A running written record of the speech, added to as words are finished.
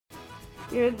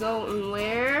You're going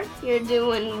where? You're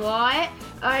doing what?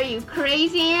 Are you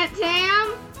crazy, Aunt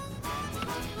Tam?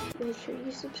 Make sure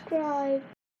you subscribe.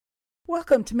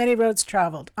 Welcome to Many Roads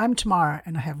Traveled. I'm Tamara,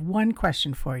 and I have one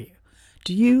question for you.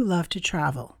 Do you love to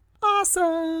travel?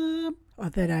 Awesome! Well,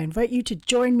 then I invite you to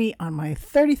join me on my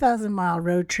 30,000-mile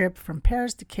road trip from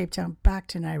Paris to Cape Town back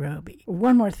to Nairobi.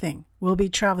 One more thing. We'll be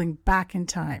traveling back in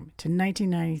time to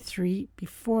 1993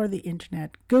 before the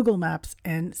internet, Google Maps,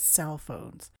 and cell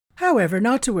phones. However,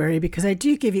 not to worry, because I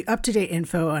do give you up-to-date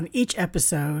info on each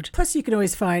episode. Plus, you can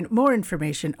always find more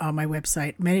information on my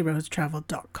website,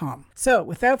 manyroadstravel.com. So,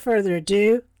 without further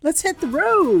ado, let's hit the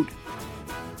road!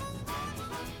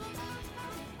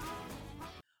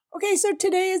 Okay, so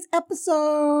today is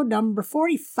episode number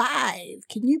 45.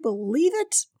 Can you believe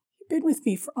it? You've been with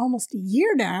me for almost a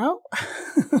year now.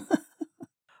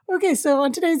 Okay, so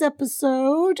on today's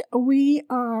episode, we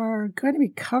are going to be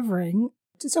covering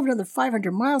just over another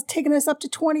 500 miles, taking us up to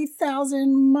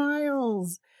 20,000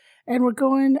 miles. And we're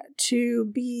going to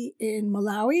be in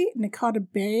Malawi, Nakata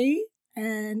Bay,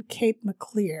 and Cape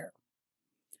Maclear.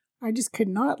 I just could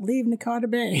not leave Nakata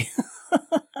Bay.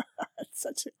 It's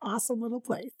such an awesome little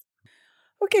place.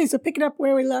 Okay, so picking up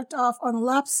where we left off on the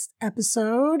last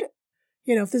episode.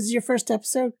 If this is your first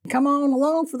episode, come on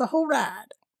along for the whole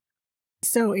ride.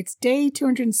 So it's day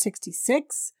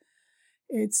 266.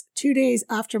 It's 2 days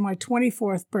after my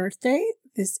 24th birthday.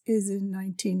 This is in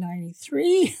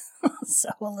 1993, so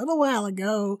a little while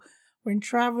ago when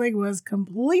traveling was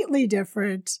completely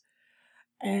different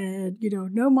and,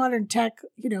 no modern tech,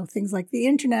 things like the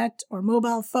internet or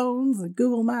mobile phones, the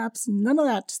Google Maps, none of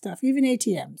that stuff, even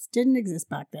ATMs didn't exist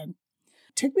back then.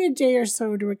 It took me a day or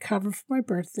so to recover from my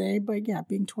birthday, but yeah,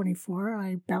 being 24,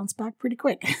 I bounced back pretty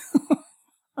quick.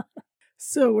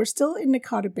 So we're still in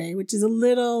Nakata Bay, which is a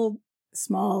little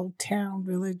small town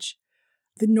village,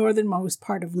 the northernmost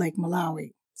part of Lake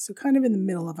Malawi. So kind of in the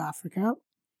middle of Africa.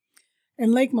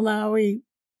 And Lake Malawi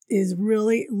is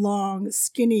really long,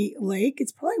 skinny lake.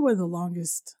 It's probably one of the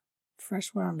longest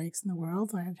freshwater lakes in the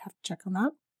world. I'd have to check on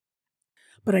that.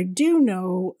 But I do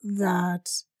know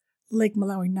that Lake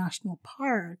Malawi National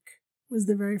Park was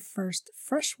the very first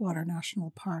freshwater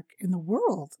national park in the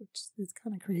world, which is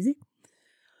kind of crazy.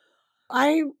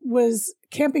 I was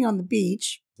camping on the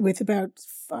beach with I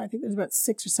think there's about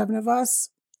 6 or 7 of us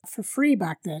for free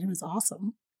back then. It was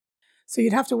awesome. So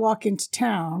you'd have to walk into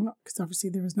town because obviously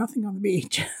there was nothing on the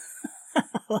beach.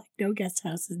 Like no guest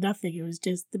houses, nothing. It was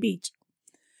just the beach.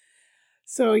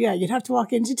 So yeah, you'd have to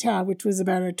walk into town, which was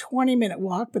about a 20-minute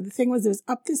walk. But the thing was, it was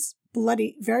up this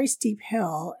bloody, very steep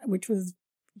hill, which was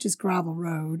just gravel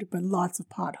road, but lots of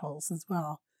potholes as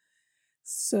well.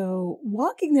 So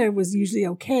walking there was usually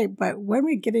okay, but when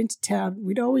we get into town,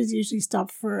 we'd always usually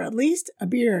stop for at least a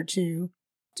beer or two.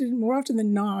 More often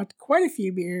than not, quite a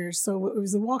few beers. So it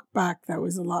was a walk back that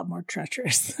was a lot more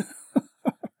treacherous.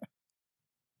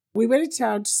 We went into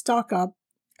town to stock up.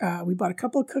 We bought a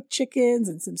couple of cooked chickens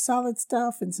and some salad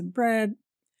stuff and some bread,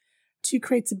 2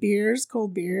 crates of beers,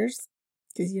 cold beers,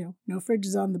 because, no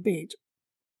fridges on the beach.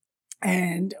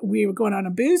 And we were going on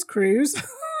a booze cruise,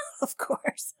 of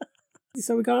course.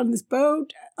 So we got on this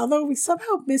boat, although we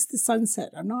somehow missed the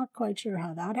sunset. I'm not quite sure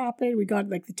how that happened. We got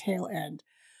like the tail end.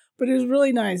 But it was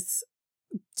really nice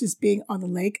just being on the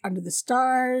lake under the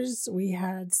stars. We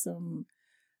had some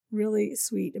really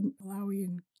sweet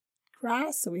Malawian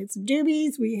grass. So we had some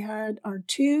doobies. We had our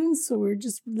tunes. So we were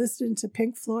just listening to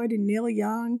Pink Floyd and Neil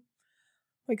Young.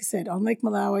 Like I said, on Lake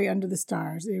Malawi under the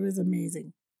stars. It was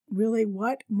amazing. Really,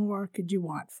 what more could you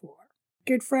want for?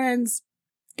 Good friends,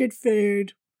 good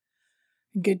food,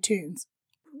 and good tunes.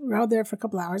 We were out there for a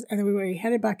couple hours, and then we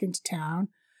headed back into town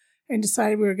and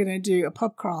decided we were going to do a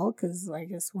pub crawl, because I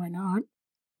guess why not?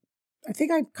 I think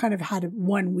I kind of had a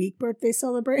 1-week birthday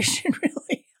celebration,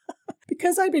 really.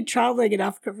 Because I'd been traveling in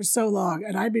Africa for so long,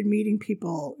 and I'd been meeting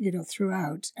people,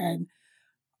 throughout, and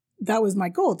that was my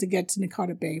goal, to get to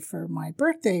Nakata Bay for my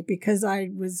birthday, because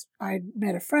I'd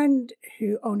met a friend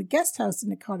who owned a guest house in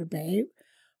Nakata Bay.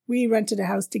 We rented a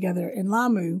house together in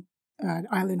Lamu, an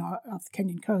island off the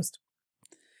Kenyan coast.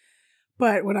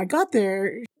 But when I got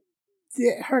there,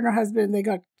 her and her husband, they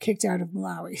got kicked out of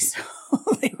Malawi, so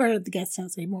they weren't at the guest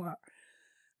house anymore,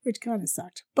 which kind of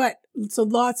sucked. But so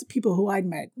lots of people who I'd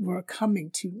met were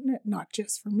coming to, not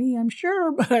just for me, I'm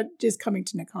sure, but just coming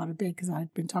to Nakata Bay because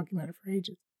I'd been talking about it for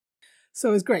ages. So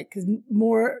it was great because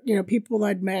more, people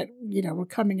I'd met, were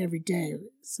coming every day.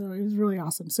 So it was really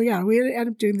awesome. So yeah, we ended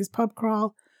up doing this pub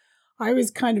crawl. I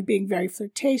was kind of being very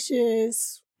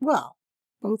flirtatious. Well,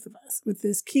 both of us, with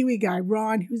this Kiwi guy,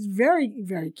 Ron, who's very,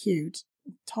 very cute,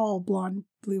 tall, blonde,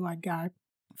 blue-eyed guy,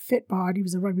 fit bod. He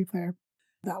was a rugby player.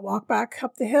 That walk back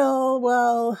up the hill,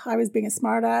 well, I was being a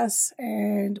smartass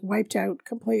and wiped out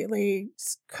completely,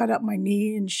 cut up my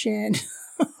knee and shin.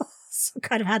 So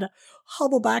kind of had to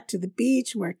hobble back to the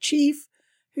beach where Chief,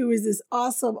 who was this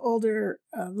awesome older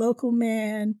local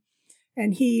man,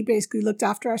 and he basically looked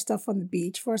after our stuff on the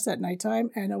beach for us at nighttime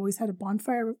and always had a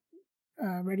bonfire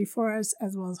ready for us,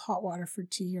 as well as hot water for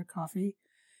tea or coffee.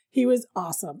 He was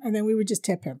awesome. And then we would just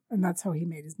tip him, and that's how he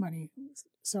made his money.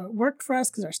 So it worked for us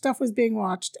because our stuff was being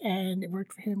watched, and it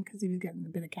worked for him because he was getting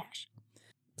a bit of cash.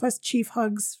 Plus Chief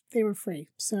hugs, they were free.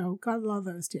 So gotta love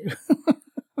those too.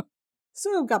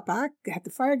 So got back, had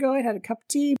the fire going, had a cup of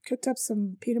tea, cooked up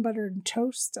some peanut butter and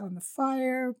toast on the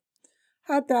fire.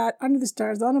 Had that under the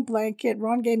stars on a blanket.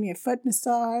 Ron gave me a foot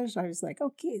massage. I was like,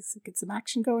 okay, so get some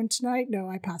action going tonight. No,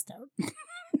 I passed out.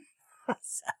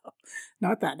 So,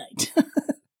 not that night.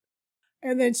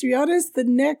 And then, to be honest, the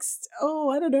next,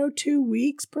 2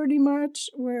 weeks pretty much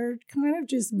were kind of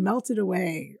just melted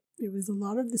away. It was a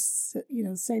lot of the,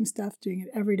 same stuff, doing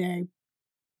it every day.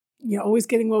 Always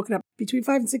getting woken up between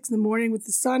 5 and 6 in the morning with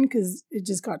the sun because it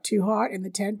just got too hot in the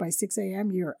tent. By 6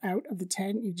 a.m., you're out of the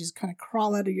tent. You just kind of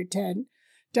crawl out of your tent,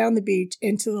 down the beach,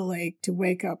 into the lake to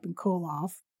wake up and cool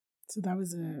off. So that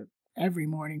was every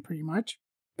morning pretty much.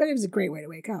 But it was a great way to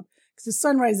wake up because the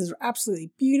sunrises were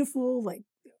absolutely beautiful. Like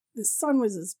the sun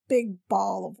was this big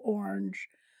ball of orange,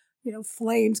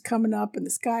 flames coming up, and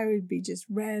the sky would be just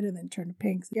red and then turn to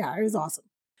pink. Yeah, it was awesome.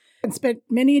 And spent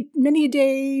many a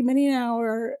day, many an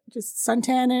hour, just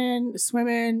suntanning,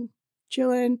 swimming,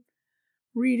 chilling,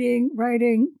 reading,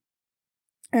 writing.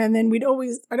 And then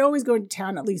I'd always go into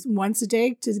town at least once a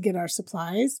day to get our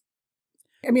supplies.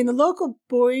 I mean, the local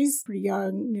boys, pretty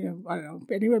young, I don't know,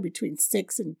 anywhere between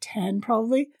 6 and 10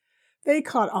 probably, they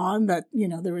caught on that,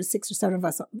 there was 6 or 7 of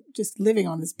us just living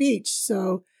on this beach.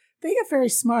 So they got very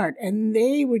smart, and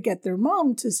they would get their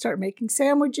mom to start making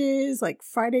sandwiches, like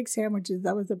fried egg sandwiches.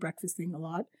 That was the breakfast thing a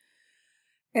lot.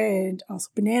 And also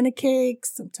banana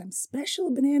cakes, sometimes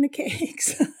special banana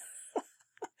cakes.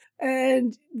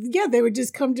 And yeah, they would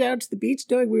just come down to the beach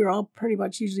knowing we were all pretty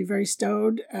much usually very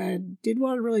stoned and didn't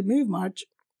want to really move much.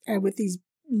 And with these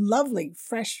lovely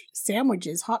fresh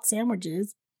sandwiches, hot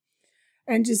sandwiches,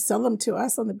 and just sell them to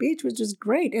us on the beach, which was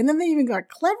great. And then they even got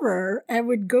clever and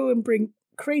would go and bring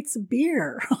crates of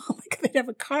beer. Like they'd have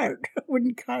a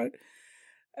wooden cart,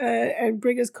 and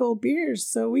bring us cold beers.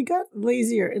 So we got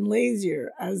lazier and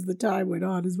lazier as the time went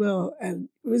on as well,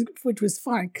 which was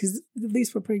fine because at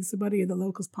least we're putting some money in the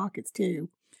locals' pockets too,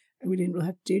 and we didn't really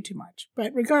have to do too much.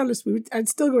 But regardless, I'd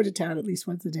still go to town at least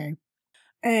once a day.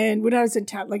 And when I was in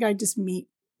town, I'd just meet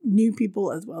new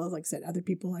people as well as, like I said, other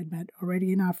people I'd met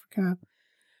already in Africa.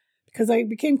 Because I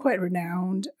became quite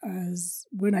renowned as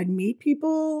when I'd meet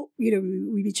people,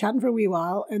 we'd be chatting for a wee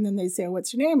while, and then they'd say, oh,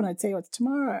 what's your name? And I'd say, oh, it's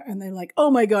Tamara. And they're like,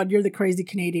 oh my God, you're the crazy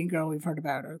Canadian girl we've heard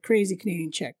about, or crazy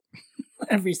Canadian chick,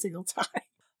 every single time.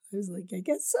 I was like, I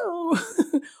guess so.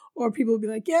 Or people would be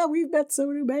like, yeah, we've met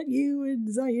someone who met you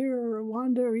in Zaire or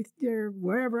Rwanda or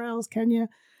wherever else, Kenya.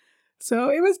 So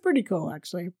it was pretty cool,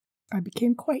 actually. I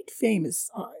became quite famous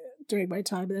during my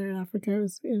time there in Africa.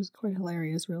 It was quite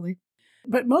hilarious, really.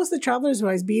 But most of the travelers who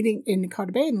I was meeting in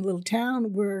Nakata Bay, in the little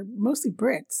town, were mostly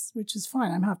Brits, which is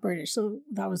fine. I'm half British, so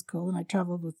that was cool. And I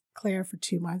traveled with Claire for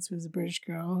 2 months, who was a British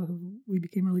girl who we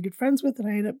became really good friends with. And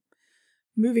I ended up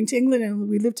moving to England, and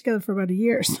we lived together for about a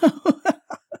year. So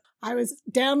I was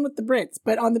down with the Brits.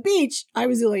 But on the beach, I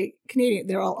was the only Canadian.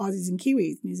 They're all Aussies and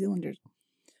Kiwis, New Zealanders.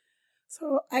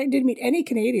 So I didn't meet any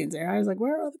Canadians there. I was like,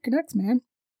 where are all the Canucks, man?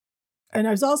 And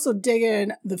I was also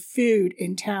digging the food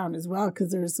in town as well,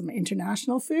 because there was some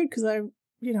international food, because I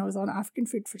was on African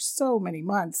food for so many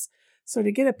months. So to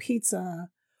get a pizza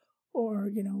or,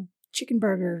 chicken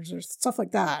burgers or stuff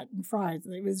like that and fries,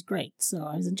 it was great. So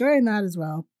I was enjoying that as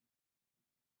well.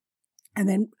 And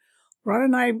then Ron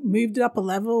and I moved up a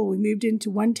level. We moved into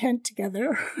one tent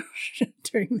together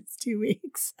during these 2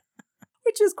 weeks,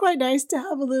 which was quite nice to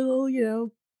have a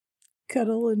little,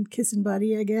 cuddle and kiss and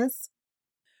buddy, I guess.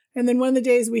 And then one of the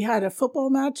days we had a football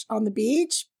match on the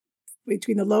beach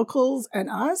between the locals and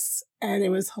us, and it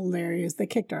was hilarious. They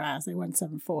kicked our ass. They won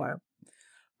 7-4.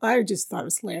 I just thought it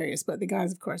was hilarious, but the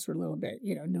guys, of course, were a little bit,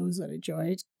 nose out of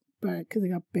joy, but because they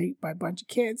got beat by a bunch of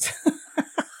kids.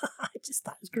 I just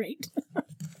thought it was great.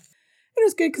 It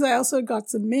was good because I also got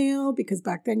some mail, because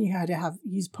back then you had to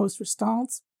use post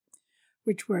restants,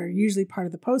 which were usually part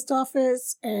of the post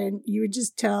office. And you would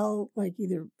just tell, like,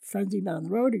 either friends you met on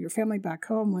the road or your family back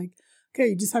home, like, okay,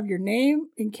 you just have your name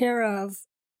in care of,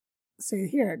 say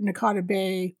here, Nakata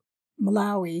Bay,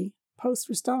 Malawi, post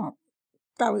restant.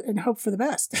 That was, and hope for the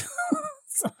best.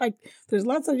 So there's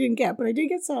lots I didn't get, but I did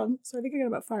get some. So I think I got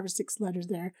about 5 or 6 letters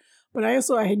there. But I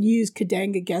had used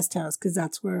Kadanga Guest House because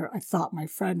that's where I thought my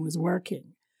friend was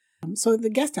working. So the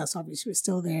guest house obviously was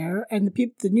still there, and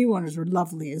the new owners were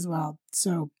lovely as well.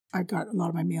 So I got a lot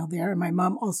of my mail there, and my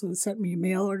mom also sent me a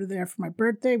mail order there for my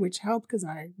birthday, which helped because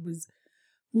I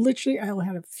only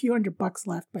had a few $100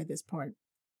 left by this point,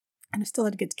 and I still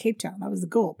had to get to Cape Town. That was the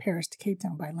goal, Paris to Cape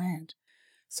Town by land.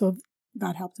 So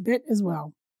that helped a bit as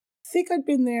well. I think I'd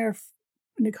been there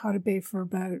in Nakata Bay for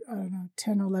about,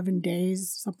 10 or 11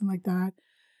 days, something like that.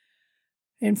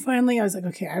 And finally, I was like,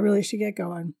 okay, I really should get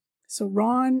going. So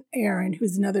Ron, Aaron,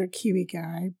 who's another Kiwi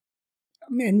guy,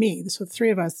 and me, so 3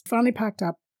 of us, finally packed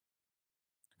up,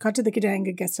 got to the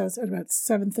Kadanga Guest House at about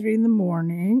 7:30 in the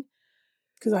morning,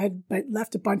 because I had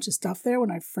left a bunch of stuff there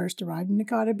when I first arrived in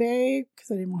Nakata Bay,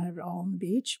 because I didn't want to have it all on the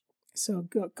beach. So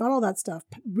got all that stuff,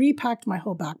 repacked my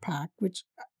whole backpack, which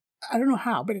I don't know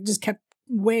how, but it just kept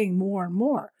weighing more and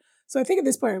more. So I think at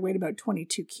this point I weighed about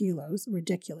 22 kilos,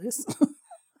 ridiculous,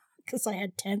 because I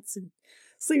had tents and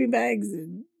sleeping bags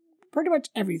and pretty much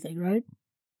everything, right?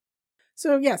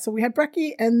 So we had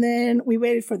brekkie, and then we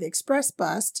waited for the express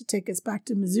bus to take us back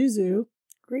to Mzuzu.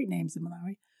 Great names in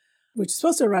Malawi. Which was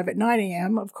supposed to arrive at 9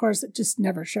 a.m. Of course, it just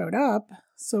never showed up.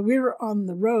 So we were on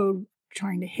the road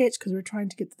trying to hitch because we were trying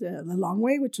to get to the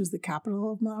Lilongwe, which was the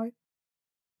capital of Malawi.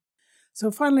 So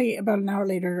finally, about an hour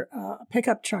later, a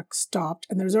pickup truck stopped,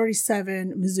 and there was already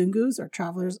 7 Mzungus, or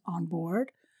travelers, on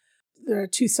board. There are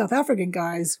 2 South African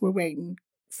guys who were waiting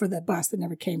for the bus that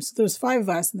never came. So there was 5 of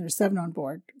us, and there were 7 on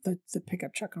board. The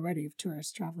pickup truck already of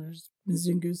tourist travelers,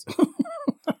 Mzungus.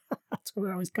 That's what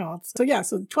we're always called. So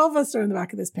 12 of us are in the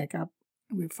back of this pickup.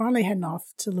 We're finally heading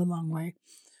off to Lilongwe.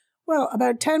 Well,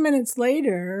 about 10 minutes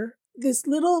later, this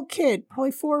little kid,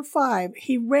 probably 4 or 5,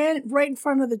 he ran right in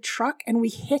front of the truck and we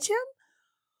hit him.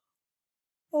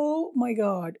 Oh my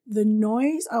God. The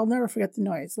noise, I'll never forget the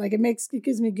noise. Like it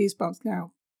gives me goosebumps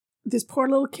now. This poor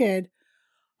little kid,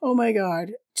 oh my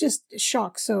God, just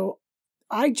shocked. So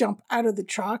I jump out of the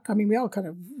truck. I mean, we all kind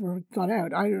of got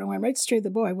out. I don't know, went right straight to the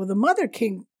boy. Well, the mother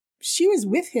came, she was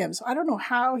with him. So I don't know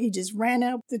how he just ran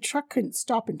out. The truck couldn't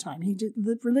stop in time. He just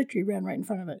literally ran right in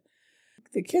front of it.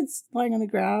 The kid's lying on the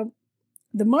ground.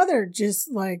 The mother just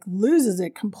like loses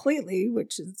it completely,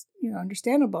 which is,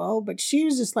 understandable. But she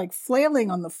was just like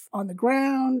flailing on the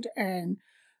ground and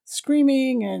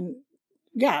screaming. And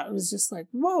yeah, it was just like,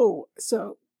 whoa.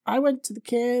 So I went to the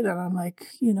kid and I'm like,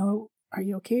 are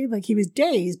you okay? Like he was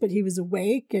dazed, but he was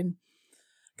awake. And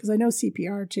because I know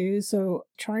CPR too. So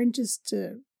trying just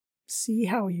to see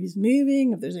how he was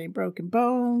moving, if there's any broken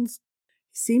bones.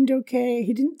 He seemed okay.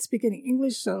 He didn't speak any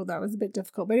English, so that was a bit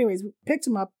difficult. But anyways, we picked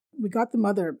him up. We got the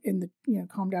mother in the,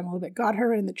 calmed down a little bit, got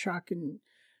her in the truck, and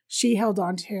she held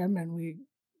on to him. And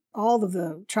all of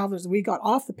the travelers, we got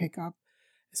off the pickup.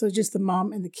 So just the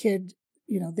mom and the kid,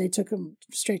 they took him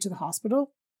straight to the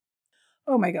hospital.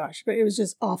 Oh my gosh, but it was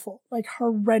just awful, like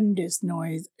horrendous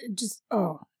noise.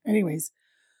 Anyways.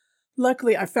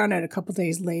 Luckily, I found out a couple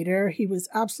days later, he was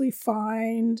absolutely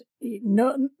fine.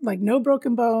 No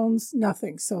broken bones,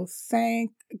 nothing. So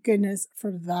thank goodness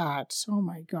for that. Oh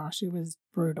my gosh, it was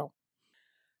brutal.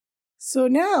 So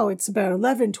now it's about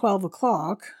 12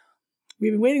 o'clock.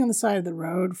 We've been waiting on the side of the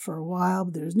road for a while,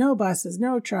 but there's no buses,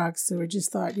 no trucks. So we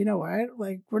just thought, you know what?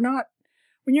 Like when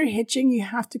you're hitching, you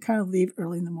have to kind of leave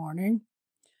early in the morning.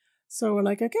 So we're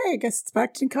like, okay, I guess it's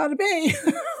back to Nakata Bay.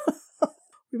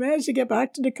 We managed to get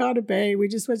back to Nakata Bay. We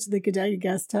just went to the Kadanga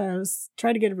Guest House,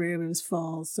 tried to get a room. It was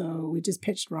full. So we just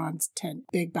pitched Ron's tent,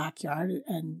 big backyard,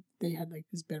 and they had like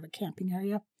this bit of a camping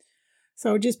area.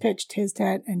 So just pitched his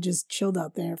tent and just chilled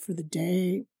out there for the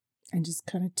day and just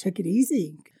kind of took it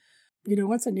easy.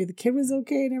 Once I knew the kid was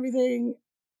okay and everything,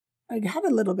 I had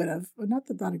a little bit of, not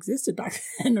that existed back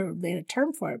then, or they had a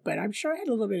term for it, but I'm sure I had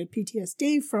a little bit of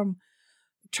PTSD from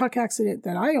the truck accident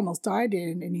that I almost died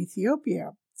in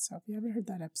Ethiopia. So if you haven't heard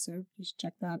that episode, you should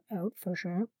check that out for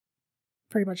sure.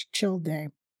 Pretty much a chill day.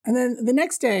 And then the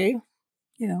next day,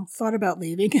 thought about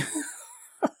leaving.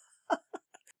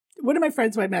 One of my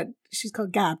friends who I met, she's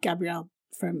called Gabrielle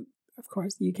from, of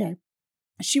course, the UK.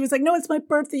 She was like, no, it's my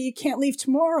birthday. You can't leave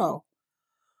tomorrow.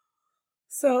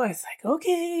 So I was like,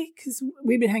 okay, because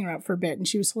we'd been hanging out for a bit and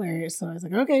she was hilarious. So I was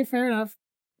like, okay, fair enough.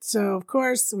 So, of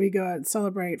course, we go out and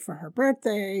celebrate for her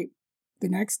birthday the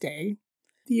next day.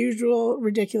 The usual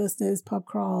ridiculousness, pub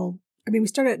crawl. I mean, we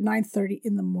started at 9:30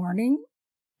 in the morning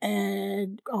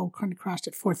and kind of crashed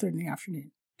at 4:30 in the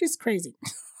afternoon. Just crazy,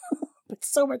 but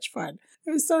so much fun.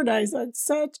 It was so nice. I had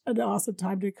such an awesome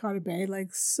time to Nakata Bay,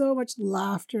 like so much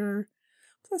laughter.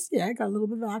 Plus, I got a little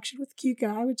bit of action with the cute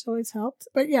guy, which always helped.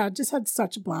 But yeah, just had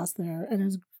such a blast there. And it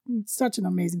was It's such an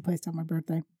amazing place to have my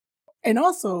birthday. And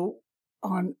also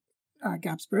on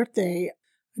Gab's birthday,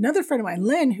 another friend of mine,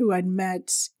 Lynn, who I'd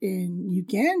met in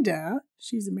Uganda,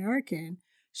 she's American,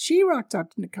 she rocked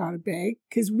up to Nakata Bay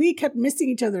because we kept missing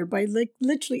each other by like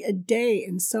literally a day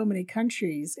in so many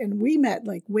countries. And we met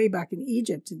like way back in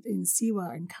Egypt, in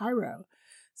Siwa and Cairo.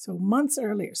 So months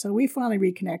earlier. So we finally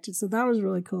reconnected. So that was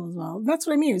really cool as well. That's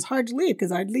what I mean. It was hard to leave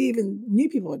because I'd leave and new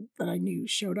people that I knew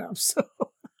showed up. So,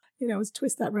 it was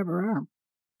twist that rubber arm.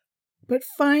 But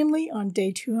finally on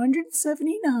day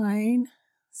 279,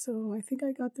 so I think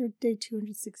I got there day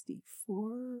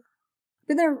 264.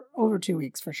 Been there over 2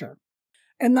 weeks for sure.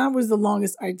 And that was the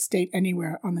longest I'd stayed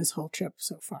anywhere on this whole trip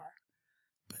so far.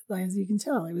 But as you can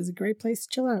tell, it was a great place to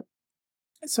chill out.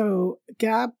 So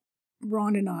Gab,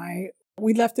 Ron, and I,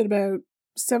 we left at about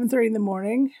 7:30 in the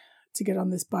morning to get on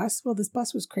this bus. Well, this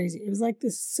bus was crazy. It was like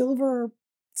this silver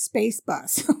space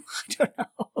bus. I don't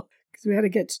know. Because we had to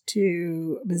get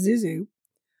to Mazuzu.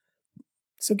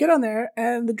 So get on there.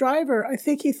 And the driver, I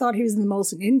think he thought he was in the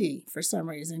Molson Indy for some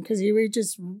reason. Because he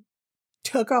just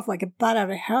took off like a bat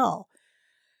out of hell.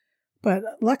 But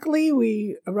luckily,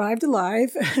 we arrived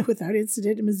alive without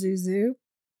incident in Mazuzu.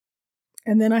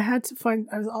 And then I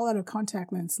was all out of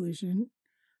contact lens solution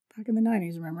back in the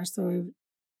 90s, remember? So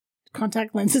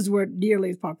contact lenses weren't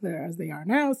nearly as popular as they are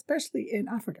now, especially in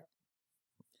Africa.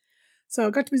 So I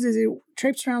got to Mazuzu,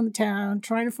 traipsed around the town,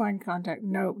 trying to find contact.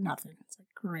 Nope, nothing. It's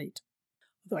like, great.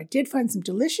 Although I did find some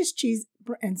delicious cheese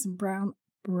and some brown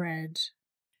bread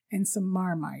and some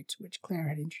Marmite, which Claire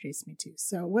had introduced me to.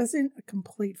 So it wasn't a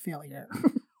complete failure.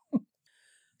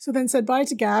 So then said bye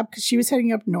to Gab because she was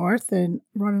heading up north and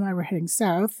Ron and I were heading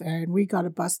south, and we got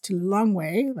a bus to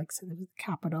Lilongwe, like I said, it was the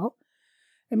capital.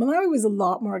 And Malawi was a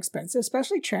lot more expensive,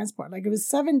 especially transport. Like it was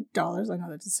 $7. I know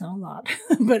that doesn't sound a lot,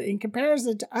 but in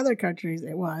comparison to other countries,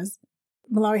 it was.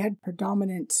 Malawi had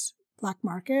predominant black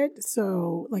market.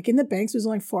 So like in the banks, it was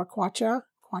only 4 kwacha.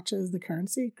 Kwacha is the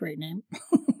currency. Great name.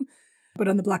 But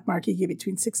on the black market, you get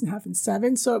between 6.5 and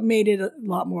 7. So it made it a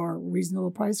lot more reasonable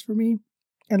price for me.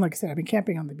 And like I said, I've been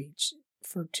camping on the beach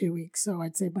for 2 weeks, so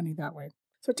I'd save money that way.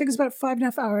 So it took us about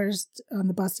 5.5 hours on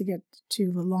the bus to get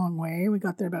to Lilongwe. We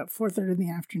got there about 4:30 in the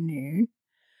afternoon.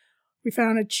 We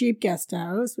found a cheap guest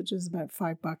house, which was about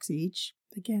 $5 each.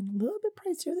 Again, a little bit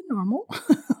pricier than normal.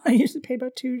 I usually pay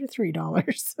about $2 to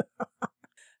 $3.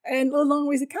 And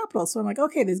Lilongwe is the capital, so I'm like,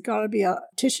 okay, there's got to be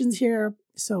opticians here.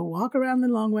 So walk around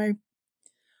Lilongwe.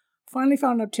 Finally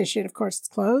found an optician. Of course, it's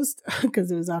closed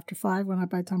because it was after 5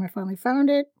 by the time I finally found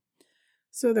it.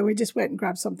 So then we just went and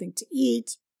grabbed something to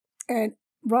eat. And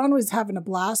Ron was having a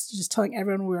blast, just telling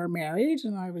everyone we were married.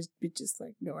 And I was just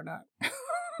like, no, we're not.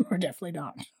 We're definitely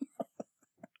not.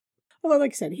 Although,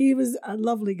 like I said, he was a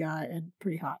lovely guy and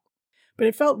pretty hot. But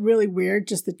it felt really weird,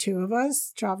 just the two of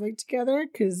us traveling together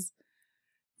because,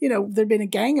 there'd been a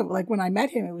gang of, like when I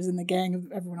met him, it was in the gang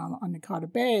of everyone on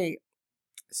Nakata Bay.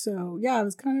 So, yeah, it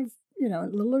was kind of, a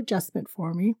little adjustment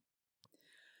for me.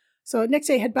 So next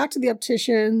day, I head back to the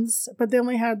opticians, but they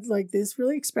only had like this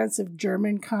really expensive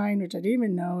German kind, which I didn't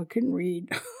even know. I couldn't read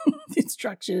the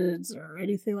instructions or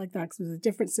anything like that because it was a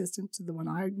different system to the one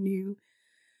I knew.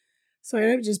 So I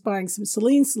ended up just buying some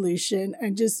saline solution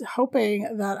and just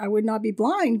hoping that I would not be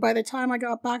blind by the time I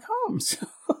got back home. So,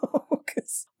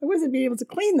 because I wasn't being able to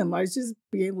clean them. I was just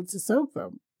being able to soak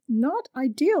them. Not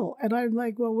ideal. And I'm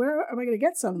like, well, where am I going to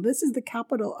get some? This is the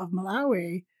capital of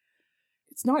Malawi.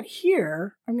 It's not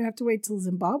here. I'm going to have to wait till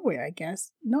Zimbabwe, I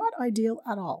guess. Not ideal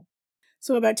at all.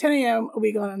 So about 10 a.m.,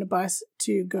 we got on a bus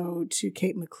to go to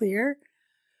Cape Maclear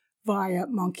via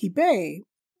Monkey Bay.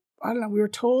 I don't know.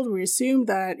 We assumed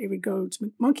that it would go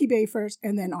to Monkey Bay first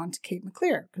and then on to Cape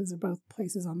Maclear because they're both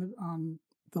places on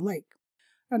the lake.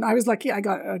 And I was lucky. I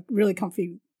got a really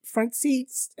comfy front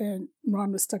seats and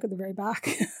Ron was stuck at the very back.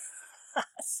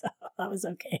 So that was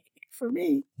okay for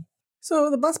me.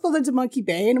 So the bus pulled into Monkey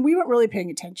Bay and we weren't really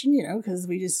paying attention, because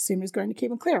we just assumed it was going to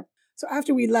Cape Maclear. So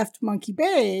after we left Monkey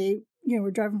Bay,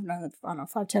 we're driving for another,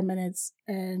 5-10 minutes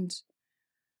and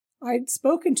I'd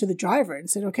spoken to the driver and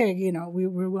said, okay, we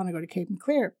want to go to Cape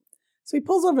Maclear. So he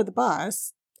pulls over the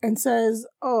bus and says,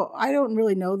 oh, I don't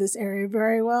really know this area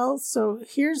very well. So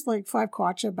here's like 5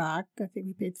 kwacha back. I think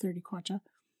we paid 30 kwacha.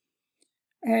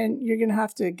 And you're going to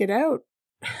have to get out.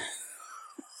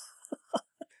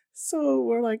 So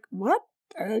we're like, what?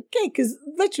 Okay, because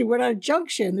literally we're at a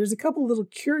junction. There's a couple little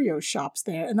curio shops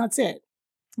there, and that's it.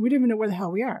 We don't even know where the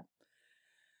hell we are.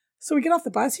 So we get off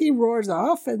the bus. He roars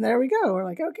off, and there we go. We're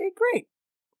like, okay, great.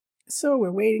 So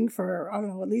we're waiting for, I don't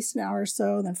know, at least an hour or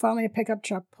so. And then finally a pickup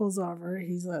truck pulls over.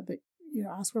 He's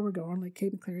asks where we're going, like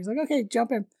Cape Maclear. He's like, okay,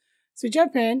 jump in. So we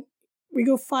jump in. We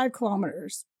go 5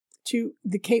 kilometers. to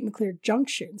the Cape Maclear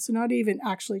Junction. So not even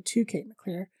actually to Cape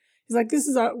Maclear. He's like, this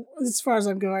is as far as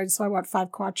I'm going, so I want 5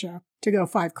 kwacha to go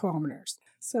 5 kilometers.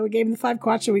 So we gave him the 5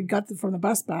 kwacha we got from the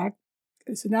bus back.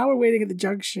 So now we're waiting at the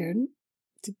junction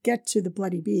to get to the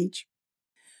bloody beach.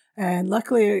 And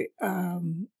luckily, a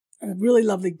really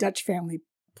lovely Dutch family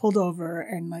pulled over,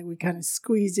 and like we kind of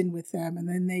squeezed in with them, and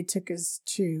then they took us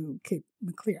to Cape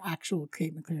Maclear, actual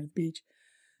Cape Maclear beach.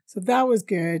 So that was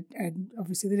good, and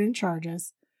obviously they didn't charge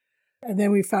us. And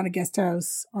then we found a guest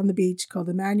house on the beach called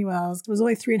Emmanuel's. It was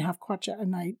only 3.5 kwacha a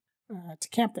night to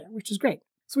camp there, which was great.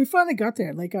 So we finally got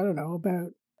there, like, I don't know,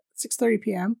 about 6:30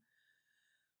 p.m.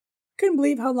 Couldn't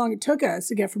believe how long it took us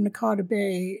to get from Nakata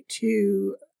Bay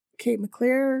to Cape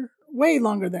Maclear. Way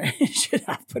longer than it should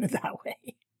have, put it that way.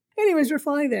 Anyways, we're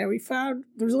finally there. We found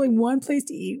there was only one place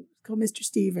to eat called Mr.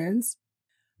 Stevens.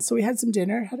 So we had some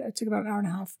dinner. It took about an hour and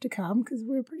a half to come because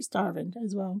we were pretty starving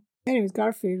as well. Anyways, got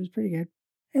our food. It was pretty good.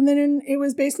 And then it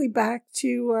was basically back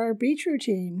to our beach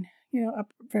routine,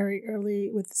 up very early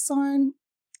with the sun.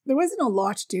 There wasn't a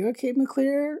lot to do at Cape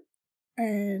Maclear,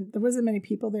 and there wasn't many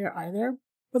people there either.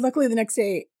 But luckily the next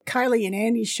day, Kylie and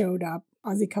Andy showed up,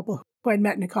 Aussie couple who I'd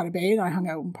met in Nakata Bay, and I hung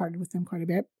out and partied with them quite a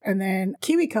bit. And then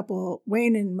Kiwi couple,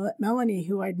 Wayne and Melanie,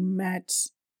 who I'd met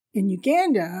in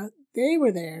Uganda, they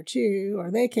were there too, or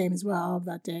they came as well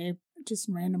that day, just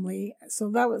randomly.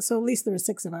 So at least there were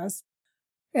 6 of us.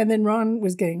 And then Ron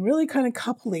was getting really kind of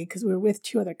coupley because we were with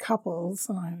 2 other couples.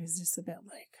 And I was just a bit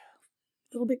like,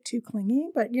 a little bit too clingy,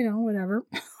 but whatever.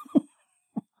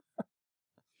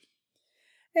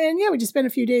 And yeah, we just spent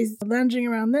a few days lounging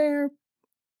around there.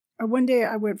 One day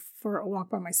I went for a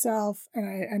walk by myself, and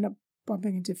I ended up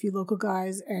bumping into a few local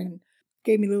guys and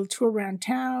gave me a little tour around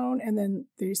town. And then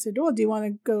they said, oh, do you want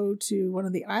to go to one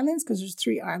of the islands? Because there's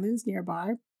 3 islands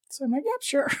nearby. So I'm like, yeah,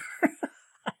 sure.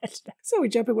 So we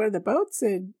jumped in one of the boats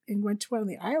and went to one of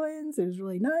the islands. It was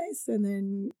really nice. And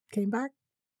then came back.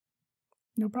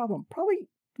 No problem. Probably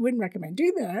wouldn't recommend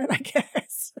doing that, I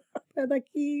guess. But like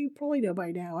you probably know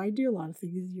by now, I do a lot of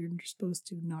things you're supposed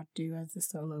to not do as a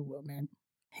solo woman.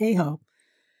 Hey ho.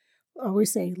 I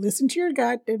always say, listen to your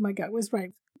gut, and my gut was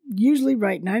right. Usually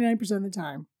right 99% of the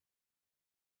time.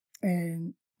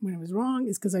 And when it was wrong,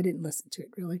 it's because I didn't listen to it,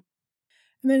 really.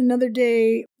 And then another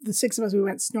day, the 6 of us, we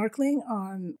went snorkeling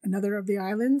on another of the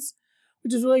islands,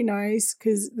 which is really nice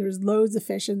because there's loads of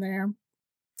fish in there.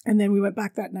 And then we went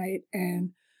back that night,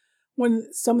 and when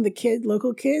some of the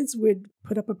local kids would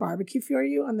put up a barbecue for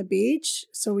you on the beach.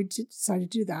 So we decided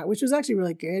to do that, which was actually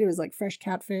really good. It was like fresh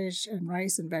catfish and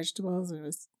rice and vegetables. It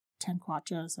was 10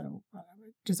 kwacha, so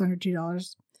just under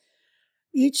 $2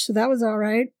 each. So that was all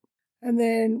right. And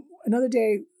then another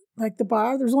day, like the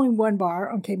bar, there's only one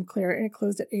bar on Cape Maclear, and it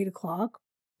closed at 8 o'clock.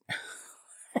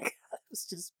 It was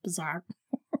just bizarre.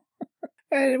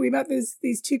 And we met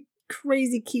these 2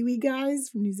 crazy Kiwi guys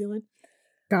from New Zealand,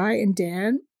 Guy and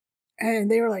Dan.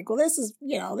 And they were like, well, this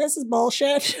is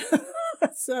bullshit.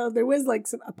 So there was like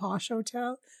a posh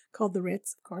hotel called the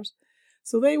Ritz, of course.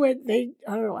 So I don't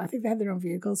know, I think they had their own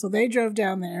vehicle. So they drove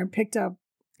down there and picked up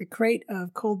a crate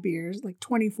of cold beers, like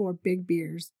 24 big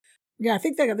beers. Yeah, I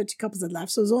think the other 2 couples had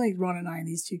left. So it was only Ron and I and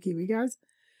these 2 Kiwi guys.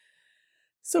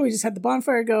 So we just had the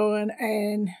bonfire going,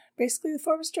 and basically the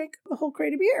 4 of us drank the whole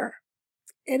crate of beer.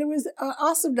 And it was an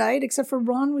awesome night, except for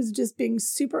Ron was just being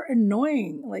super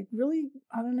annoying. Like really,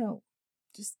 I don't know,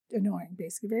 just annoying,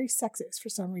 basically. Very sexist for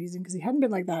some reason, because he hadn't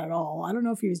been like that at all. I don't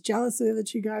know if he was jealous of the other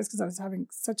 2 guys because I was having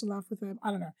such a laugh with him.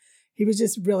 I don't know. He was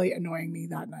just really annoying me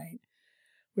that night,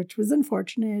 which was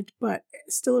unfortunate, but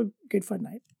still a good fun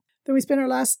night. Then we spent our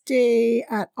last day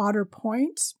at Otter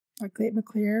Point, at Cape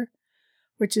Maclear,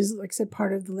 which is, like I said,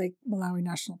 part of the Lake Malawi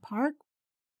National Park.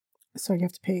 So you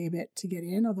have to pay a bit to get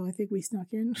in, although I think we snuck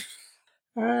in.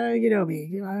 You know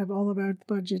me. I'm all about the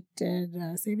budget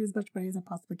and saving as much money as I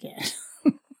possibly can.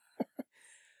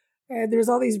 And there's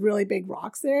all ththese really big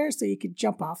rocks there, so you could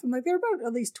jump off them. Like they were about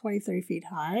at least 20, 30 feet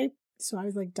high. So I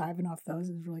was like diving off those.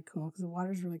 It was really cool because the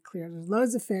water's really clear. There's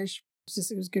loads of fish.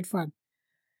 It was good fun.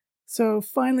 So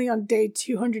finally on day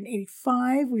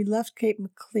 285, we left Cape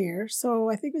Maclear. So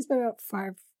I think it was about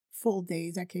 5 full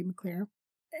days at Cape Maclear.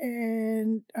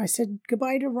 And I said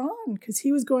goodbye to Ron because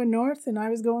he was going north and I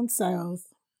was going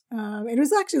south. It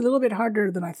was actually a little bit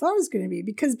harder than I thought it was going to be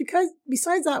because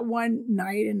besides that one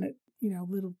night and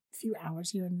little few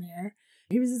hours here and there,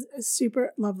 he was a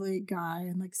super lovely guy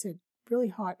and, like I said, really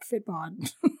hot, fit bod.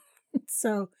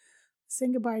 So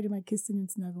saying goodbye to my kissing and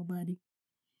snuggle buddy.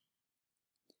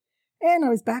 And I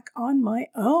was back on my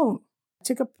own.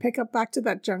 Took a pickup back to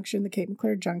that junction, the Cape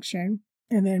Maclear Junction.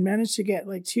 And then managed to get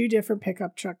like 2 different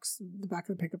pickup trucks, the back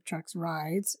of the pickup trucks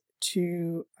rides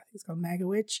to, I think it's called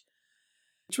Magawitch.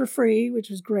 which were free, which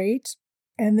was great.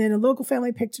 And then a local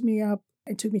family picked me up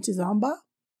and took me to Zamba,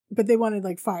 but they wanted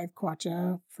like 5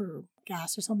 kwacha for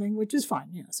gas or something, which is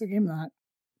fine, so I gave them that.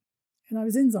 And I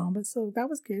was in Zamba, so that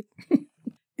was good.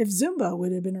 If Zumba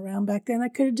would have been around back then, I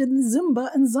could have done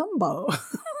Zumba and Zumbo.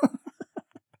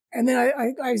 And then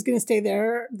I was going to stay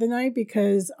there the night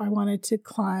because I wanted to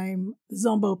climb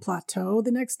Zombo Plateau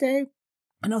the next day.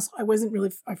 And also, I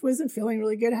wasn't feeling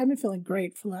really good. I haven't been feeling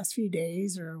great for the last few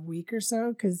days or a week or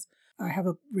so because I have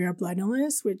a rare blood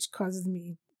illness, which causes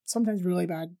me sometimes really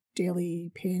bad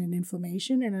daily pain and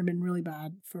inflammation. And I've been really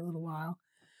bad for a little while.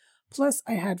 Plus,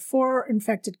 I had 4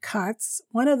 infected cuts,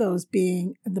 one of those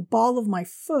being the ball of my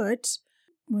foot.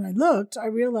 When I looked, I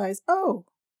realized, oh,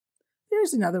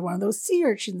 there's another one of those sea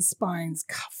urchin spines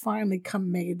finally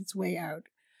made its way out.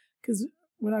 Because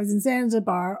when I was in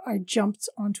Zanzibar, I jumped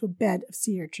onto a bed of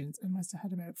sea urchins and must have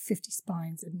had about 50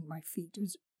 spines in my feet. It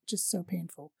was just so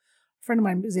painful. A friend of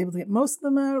mine was able to get most of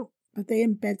them out, but they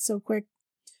embed so quick.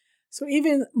 So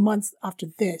even months after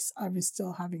this, I was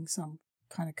still having some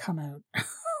kind of come out.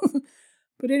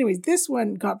 But anyways, this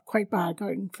one got quite bad,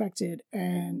 got infected,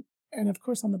 and of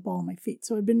course on the ball of my feet.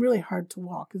 So it had been really hard to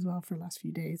walk as well for the last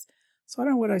few days. So I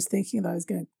don't know what I was thinking, that I was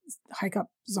going to hike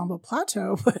up Zombo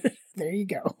Plateau, but there you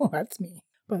go. That's me.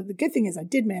 But the good thing is I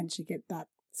did manage to get that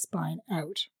spine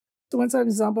out. So once I was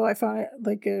in Zombo, I found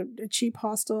like a cheap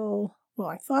hostel. Well,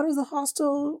 I thought it was a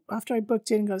hostel after I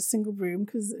booked in and got a single room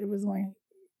because it was only,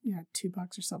 $2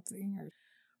 or something. Or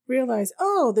realized,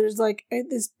 oh, there's like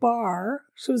this bar.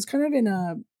 So it was kind of in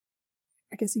a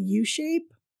U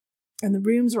shape. And the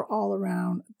rooms are all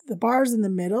around. The bar's in the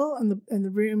middle, and the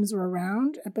rooms were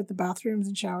around, but the bathrooms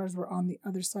and showers were on the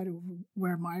other side of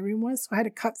where my room was. So I had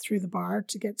to cut through the bar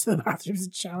to get to the bathrooms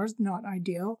and showers. Not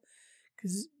ideal,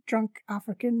 because drunk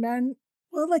African men,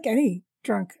 well, like any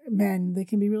drunk men, they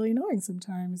can be really annoying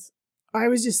sometimes. I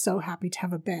was just so happy to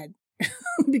have a bed,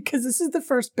 because this is the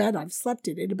first bed I've slept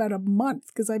in about a month,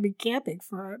 because I've been camping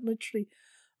for literally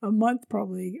a month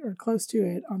probably, or close to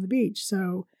it, on the beach.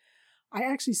 So I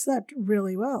actually slept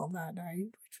really well that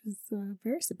night, which was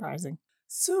very surprising.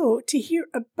 So to hear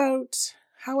about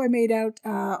how I made out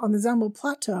on the Zombo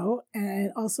Plateau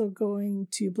and also going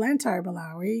to Blantyre,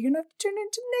 Malawi, you're going to have to tune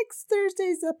into next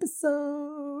Thursday's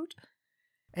episode.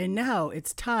 And now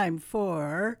it's time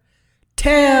for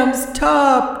Tam's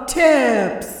Top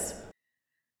Tips.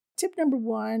 Tip number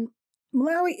 1,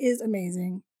 Malawi is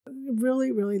amazing.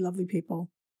 Really, really lovely people.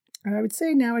 And I would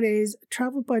say nowadays,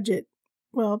 travel budget.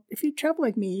 Well, if you travel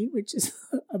like me, which is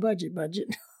a budget,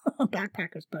 a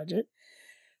backpacker's budget,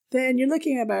 then you're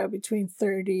looking at about between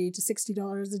 $30 to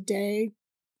 $60 a day.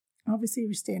 Obviously, if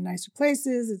you stay in nicer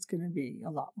places, it's going to be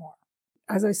a lot more.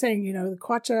 As I was saying, the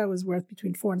kwacha was worth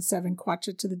between 4 and 7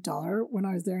 kwacha to the dollar when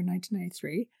I was there in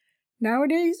 1993.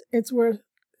 Nowadays, it's worth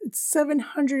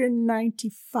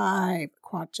 795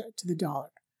 kwacha to the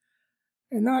dollar.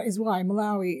 And that is why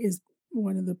Malawi is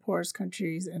one of the poorest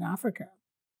countries in Africa,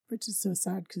 which is so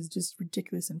sad because it's just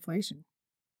ridiculous inflation.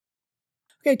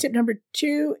 Okay, tip number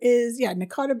 2 is,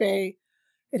 Nakata Bay.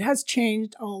 It has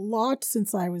changed a lot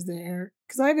since I was there,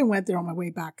 because I even went there on my way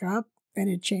back up, and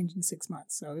it changed in 6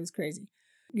 months, so it was crazy.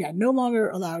 No longer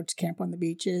allowed to camp on the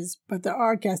beaches, but there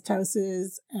are guest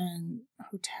houses and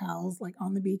hotels like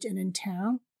on the beach and in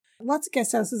town. Lots of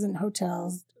guest houses and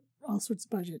hotels, all sorts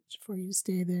of budget for you to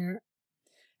stay there.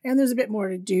 And there's a bit more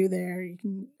to do there. You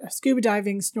can scuba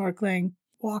diving, snorkeling,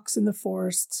 walks in the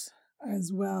forest,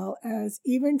 as well as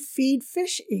even feed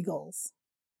fish eagles.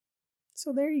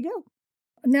 So there you go.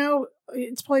 Now,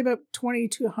 it's probably about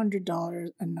 $20 to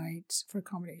 $100 a night for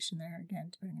accommodation there, again,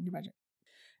 depending on your budget.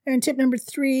 And tip number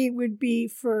 3 would be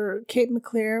for Cape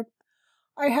Maclear.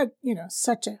 I had,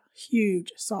 such a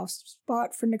huge soft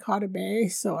spot for Nakata Bay,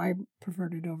 so I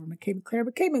preferred it over Cape Maclear.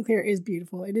 But Cape Maclear is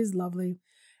beautiful. It is lovely.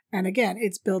 And again,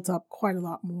 it's built up quite a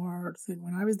lot more than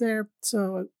when I was there.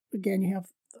 So again, you have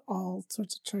all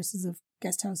sorts of choices of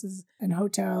guest houses and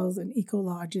hotels and eco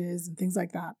lodges and things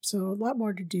like that. So a lot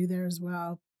more to do there as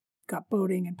well. Got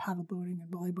boating and paddle boating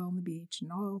and volleyball on the beach and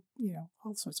all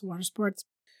sorts of water sports.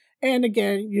 And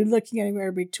again, you're looking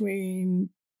anywhere between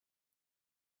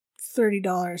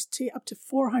 $30 to up to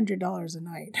 $400 a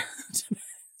night.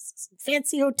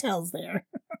 Fancy hotels there.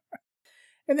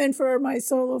 And then for my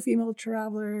solo female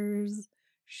travelers,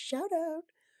 shout out.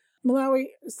 Malawi,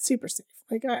 super safe.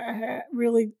 Like I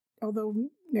really, although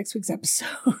next week's episode,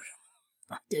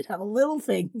 I did have a little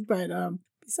thing, but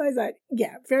besides that,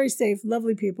 very safe,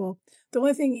 lovely people. The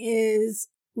only thing is,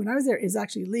 when I was there, it's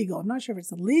actually legal. I'm not sure if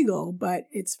it's illegal, but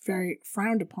it's very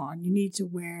frowned upon. You need to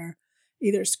wear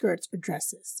either skirts or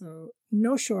dresses. So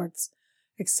no shorts,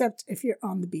 except if you're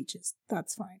on the beaches.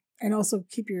 That's fine. And also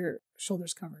keep your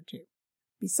shoulders covered too.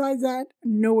 Besides that,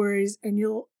 no worries. And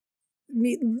you'll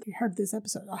meet, you heard this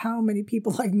episode, how many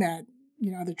people I've met,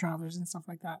 other travelers and stuff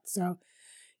like that. So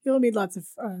you'll meet lots of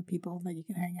people that you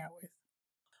can hang out with.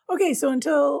 Okay, so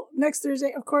until next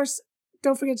Thursday, of course,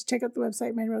 don't forget to check out the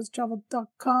website,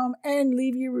 ManyRoadsTravel.com, and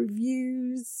leave your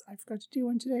reviews. I forgot to do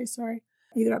one today, sorry.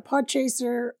 Either at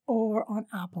Podchaser or on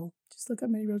Apple. Just look up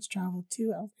Many Roads Travel,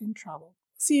 2L in travel.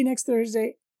 See you next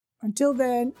Thursday. Until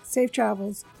then, safe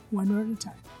travels, one road at a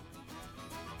time.